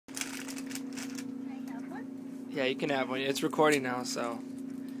Yeah, you can have one. It's recording now, so.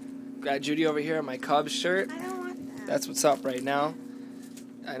 Got Judy over here in my Cubs shirt. I don't want that. That's what's up right now.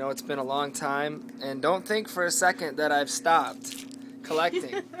 I know it's been a long time, and don't think for a second that I've stopped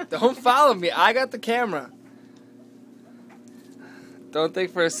collecting. Don't follow me. I got the camera. Don't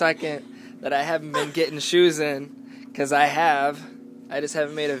think for a second that I haven't been getting shoes in, because I have. I just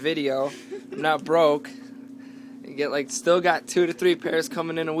haven't made a video. I'm not broke. Still got 2 to 3 pairs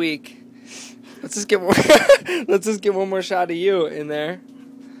coming in a week. Let's just get one more shot of you in there.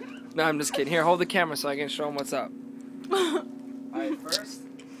 No, I'm just kidding. Here, hold the camera so I can show them what's up. Alright, first.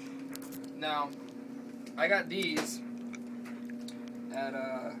 Now, I got these at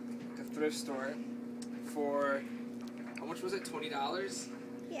a thrift store for, how much was it? $20?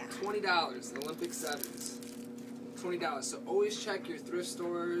 Yeah. $20. Olympic 7s. $20. So always check your thrift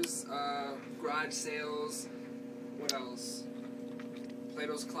stores, garage sales, what else?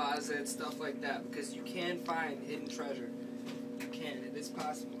 Plato's Closet, stuff like that, because you can find hidden treasure. You can. It is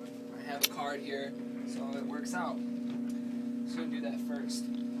possible. I have a card here, so it works out. So I'm gonna do that first.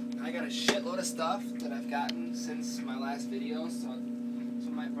 I got a shitload of stuff that I've gotten since my last video, so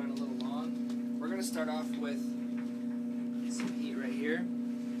it might run a little long. We're gonna start off with some heat right here.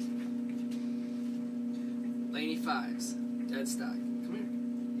 Laney 5s, dead stock. Come here.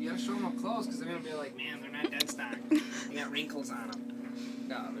 You gotta show them up close, because they're gonna be like, man, they're not dead stock. They got wrinkles on them.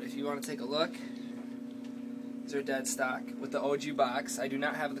 No, but if you want to take a look, these are dead stock with the OG box. I do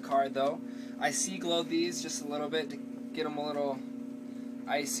not have the card though. I sea-glowed these just a little bit to get them a little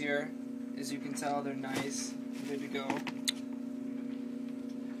icier. As you can tell, they're nice, good to go.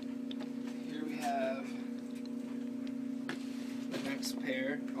 Here we have the next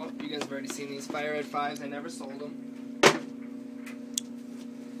pair. Oh, you guys have already seen these Fire Red 5s. I never sold them.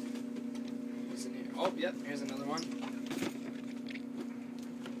 What's in here? Oh, yep, here's another one.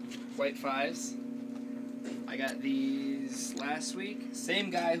 White 5s. I got these last week.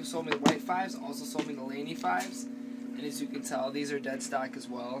 Same guy who sold me the white 5s also sold me the Laney 5s. And as you can tell, these are dead stock as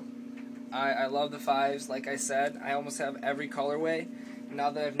well. I love the 5s. Like I said, I almost have every colorway.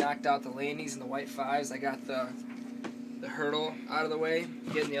 Now that I've knocked out the Laneys and the white 5s, I got the hurdle out of the way.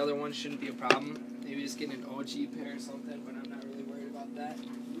 Getting the other one shouldn't be a problem. Maybe just getting an OG pair or something, but I'm not really worried about that.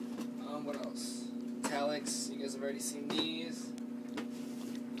 What else? Metallics. You guys have already seen these.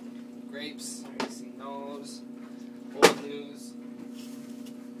 Grapes, already seen those. Old News.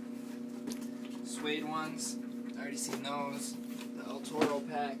 Suede ones, already seen those. The El Toro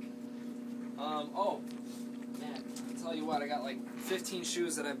pack. Oh, man, I'll tell you what, I got like 15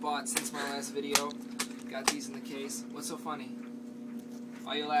 shoes that I bought since my last video. Got these in the case. What's so funny?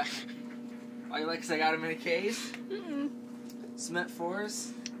 Why are you laughing? Why are you laughing? Because I got them in a case? Cement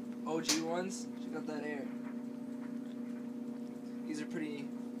 4s, OG ones. Check out that air. These are pretty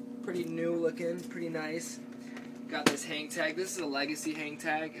new looking, pretty nice. Got this hang tag. This is a legacy hang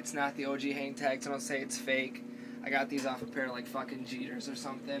tag. It's not the OG hang tag, so don't say it's fake. I got these off a pair of like fucking Jeters or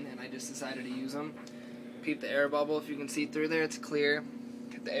something, and I just decided to use them. Peep the air bubble. If you can see through there, it's clear.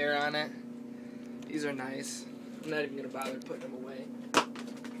 Get the air on it. These are nice. I'm not even gonna bother putting them away.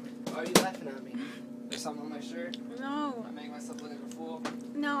 Why are you laughing at me? There's something on my shirt? No. I'm making myself look like a fool.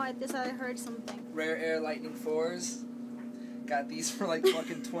 No, I heard something. Rare Air Lightning 4s. Got these for like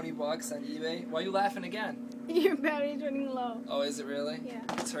fucking $20 on eBay. Why are you laughing again? Your battery's running low. Oh, is it really? Yeah.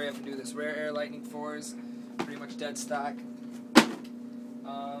 Let's hurry up and do this. Rare Air Lightning 4s. Pretty much dead stock. What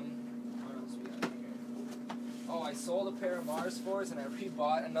else we got here? Oh, I sold a pair of Mars 4s and I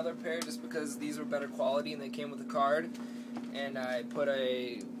rebought another pair just because these were better quality and they came with a card. And I put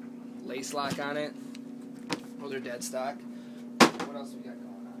a lace lock on it. Oh, they're dead stock. What else we got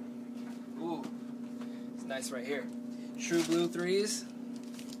going on? Ooh, it's nice right here. True Blue 3s.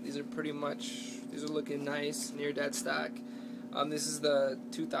 These are looking nice, near dead stock. This is the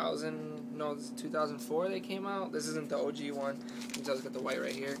 2004 they came out. This isn't the OG one. You can tell it's got the white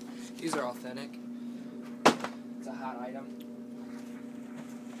right here. These are authentic. It's a hot item.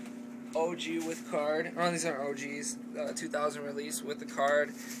 OG with card. Oh, these aren't OGs. 2000 release with the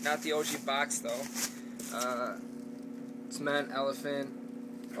card. Not the OG box though. Cement, Elephant,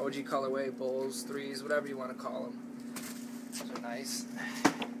 OG colorway, Bulls, 3s, whatever you want to call them. These are nice.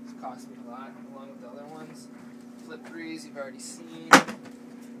 This cost me a lot, along with the other ones. Flip 3s, you've already seen.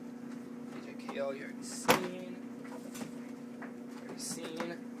 AJKO, you already seen. What's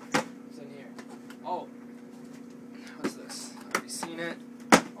in here? Oh, what's this? Already seen it.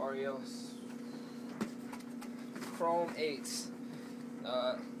 Oreos. Chrome 8s.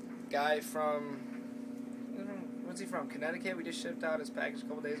 Guy from, where's he from? Connecticut? We just shipped out his package a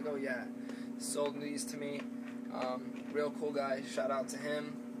couple days ago. Yeah, sold these to me. Real cool guy. Shout out to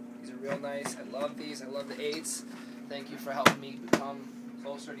him. These are real nice. I love these. I love the 8s. Thank you for helping me become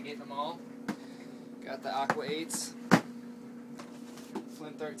closer to getting them all. Got the Aqua 8s.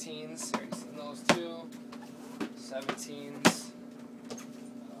 Flint 13s. Already seen those too. 17s.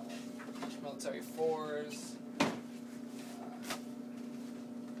 Military 4s.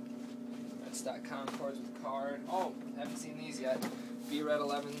 Red stock Concords with card. Oh, haven't seen these yet. B-Red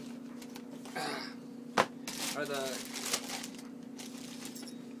 11. Are the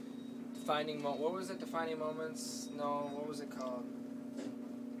what was it? Defining Moments? No, what was it called?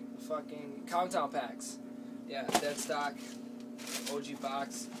 Fucking Countdown Packs. Yeah, dead stock. OG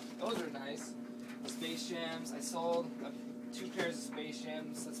box. Those are nice. Space Jams. I sold 2 pairs of Space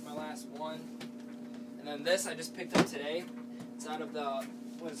Jams. That's my last one. And then this I just picked up today. It's out of the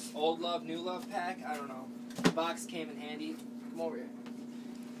Old Love, New Love pack. I don't know. The box came in handy. Come over here.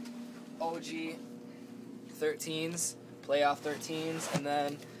 OG 13s, playoff 13s, and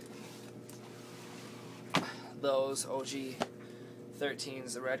then those OG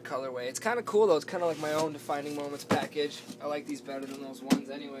 13s, the red colorway. It's kind of cool though. It's kind of like my own Defining Moments package. I like these better than those ones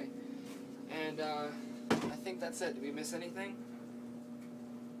anyway. And I think that's it. Did we miss anything?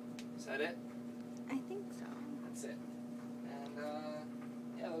 Is that it? I think so. That's it. And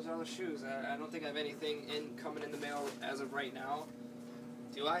yeah, those are all the shoes. I don't think I have anything coming in the mail as of right now.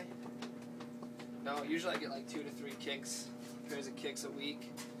 Do I? No, usually I get like 2 to 3 pairs of kicks a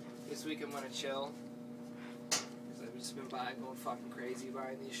week. This week I'm gonna chill. Cause I've just been going fucking crazy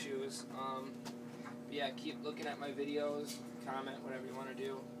buying these shoes. But yeah, keep looking at my videos, comment, whatever you want to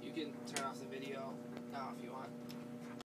do. You can turn off the video now if you want.